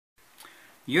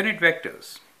Unit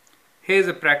vectors. Here's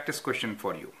a practice question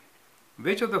for you.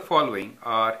 Which of the following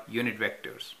are unit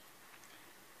vectors?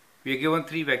 We are given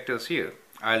three vectors here.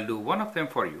 I'll do one of them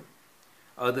for you.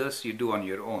 Others you do on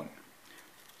your own.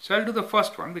 So I'll do the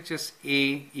first one, which is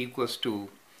A equals to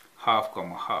half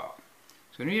comma half.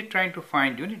 So when we are trying to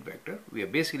find unit vector, we are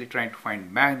basically trying to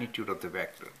find magnitude of the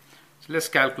vector. So let's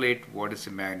calculate what is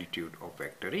the magnitude of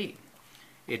vector A.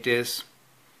 It is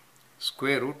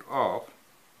square root of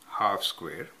half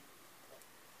square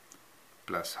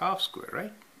plus half square,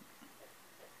 right?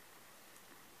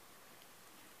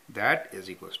 That is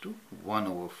equals to 1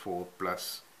 over 4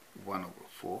 plus 1 over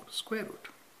 4 square root,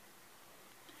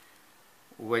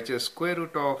 which is square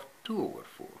root of 2 over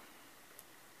 4,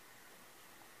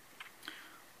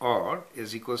 or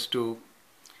is equals to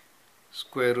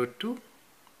square root 2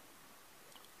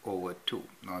 over 2.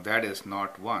 Now that is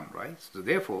not 1, right? So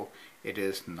therefore it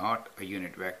is not a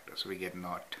unit vector. So we get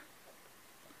not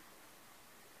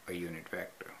a unit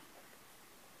vector.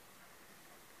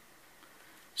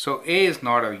 So A is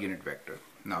not a unit vector.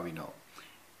 Now we know.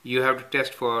 You have to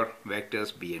test for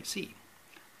vectors B and C.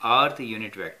 Are they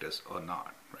unit vectors or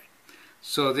not? Right.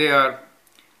 So they are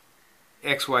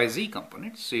x, y, z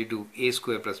components. So you do a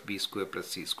square plus b square plus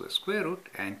c square square root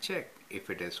and check if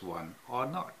it is 1 or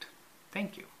not.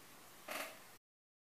 Thank you.